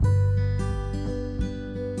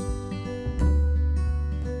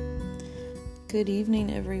Good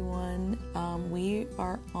evening, everyone. We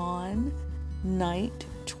are on night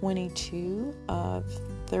 22 of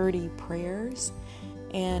 30 prayers,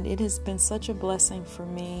 and it has been such a blessing for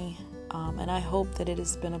me, and I hope that it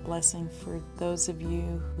has been a blessing for those of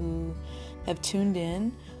you who have tuned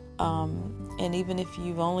in, and even if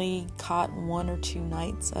you've only caught one or two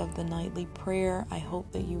nights of the nightly prayer, I hope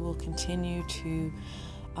that you will continue to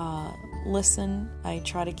listen. I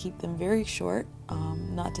try to keep them very short,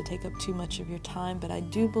 not to take up too much of your time, but I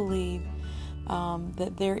do believe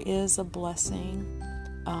that there is a blessing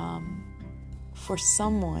for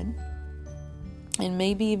someone, and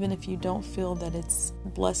maybe even if you don't feel that it's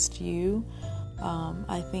blessed you,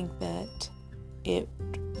 I think that it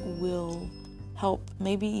will help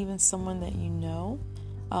maybe even someone that you know,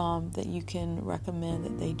 that you can recommend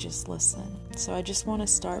that they just listen. So I just want to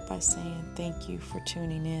start by saying thank you for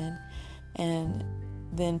tuning in, and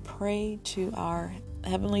then pray to our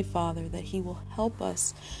Heavenly Father that He will help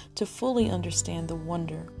us to fully understand the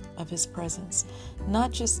wonder of His presence,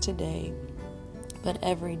 not just today, but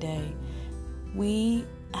every day. We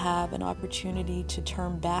have an opportunity to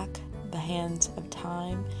turn back the hands of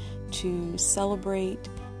time, to celebrate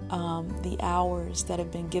the hours that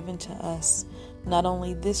have been given to us, not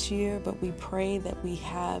only this year, but we pray that we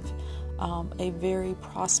have a very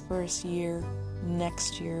prosperous year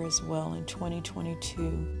next year as well, in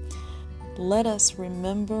 2022. Let us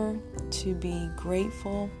remember to be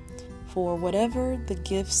grateful for whatever the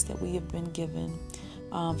gifts that we have been given,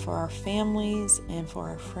 for our families and for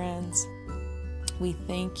our friends. We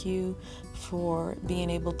thank you for being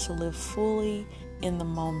able to live fully in the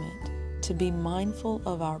moment, to be mindful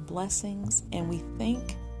of our blessings, and we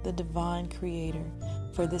thank the divine Creator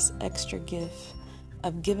for this extra gift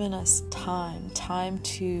of giving us time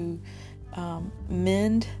to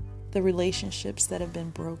mend the relationships that have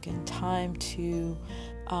been broken, time to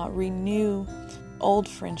renew old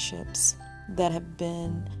friendships that have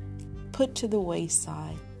been put to the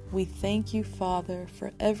wayside. We thank you, Father,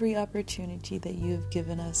 for every opportunity that you have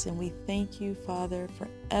given us, and we thank you, Father, for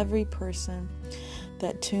every person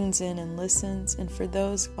that tunes in and listens, and for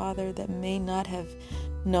those, Father, that may not have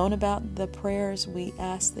known about the prayers, we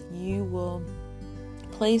ask that you will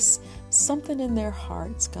place something in their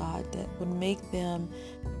hearts, God, that would make them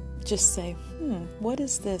just say, what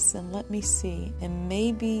is this? And let me see. And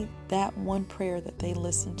maybe that one prayer that they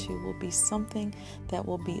listen to will be something that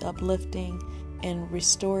will be uplifting and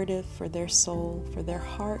restorative for their soul, for their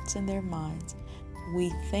hearts and their minds.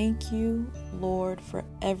 We thank you, Lord, for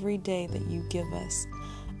every day that you give us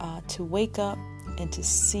to wake up and to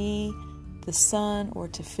see the sun, or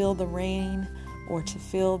to feel the rain, or to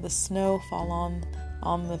feel the snow fall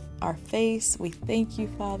on our face. We thank you,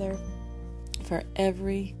 Father, for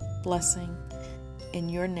every blessing. In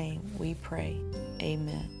your name we pray.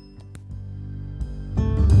 Amen.